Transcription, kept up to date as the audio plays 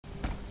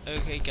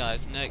Okay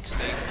guys, next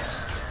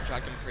thing's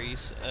Dragon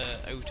Priest,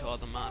 Otar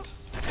the Mad.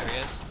 Here he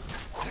is.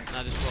 And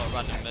I just brought a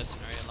random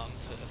mercenary along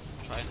to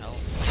try and help.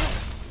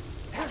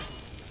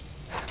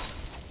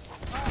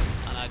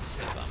 And I just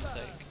hit it by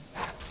mistake.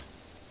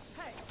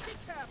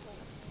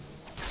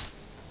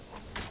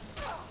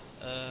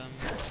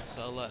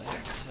 So I'll let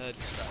her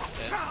distract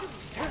him.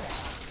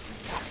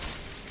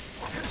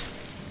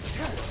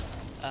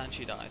 And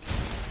she died.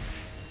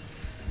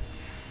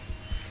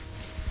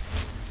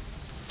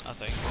 I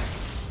think.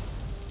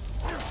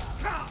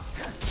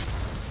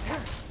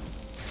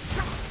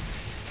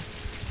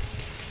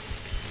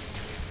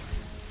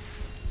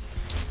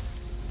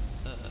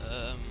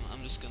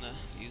 I'm just gonna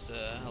use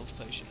a health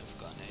potion if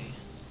I've got any.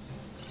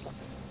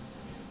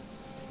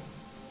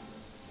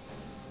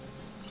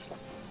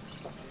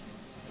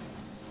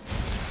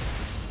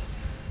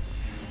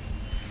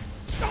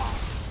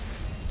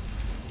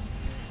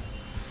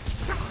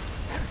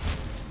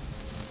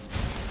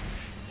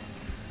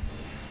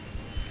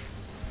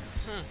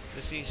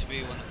 This seems to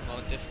be one of the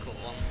more difficult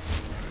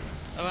ones.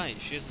 Oh right,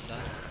 she isn't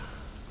dead.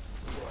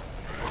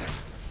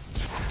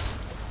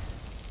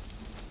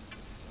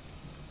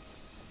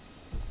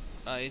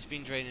 He's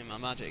been draining my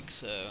magic,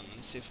 so I'm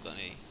gonna see if I've got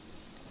any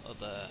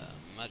other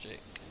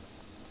magic.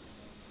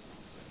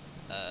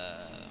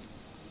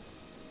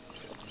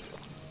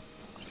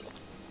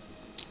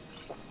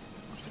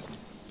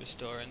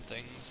 Restoring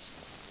things.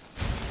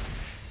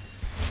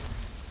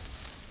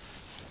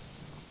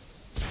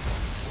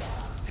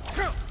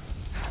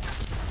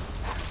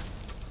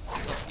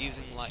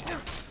 Using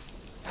lightning,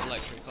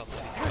 electric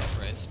obviously,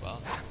 whatever it is,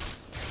 spark.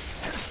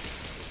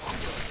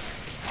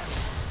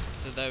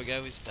 So there we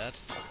go, he's dead.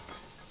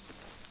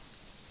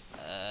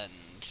 And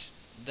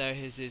there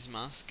is his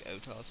mask,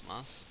 Otar's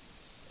mask.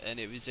 And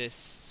it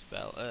resists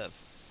spell,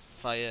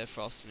 fire,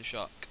 frost and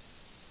shock.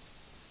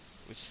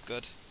 Which is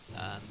good.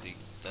 And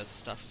there's a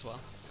staff as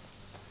well.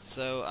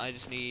 So I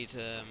just need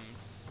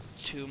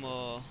 2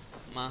 more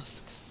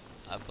masks,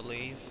 I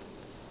believe.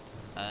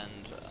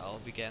 And I'll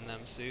be getting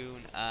them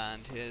soon,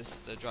 and here's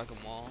the dragon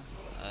wall,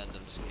 and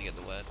I'm just gonna get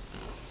the word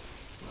now.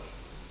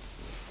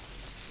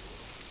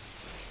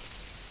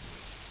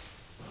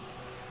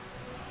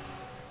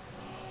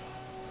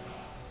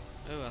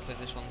 Oh, I think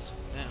this one's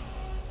now.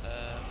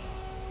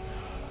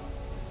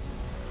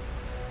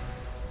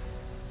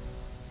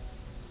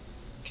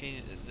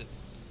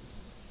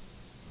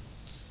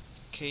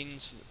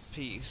 Kane's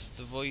piece,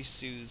 the voice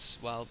soothes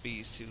wild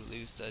beasts who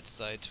lose their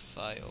desire to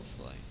fight or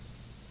fly.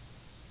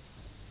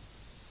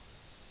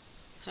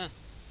 Huh,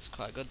 it's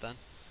quite good then.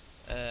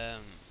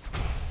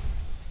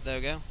 There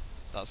we go,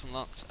 that's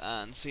unlocked,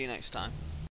 and see you next time.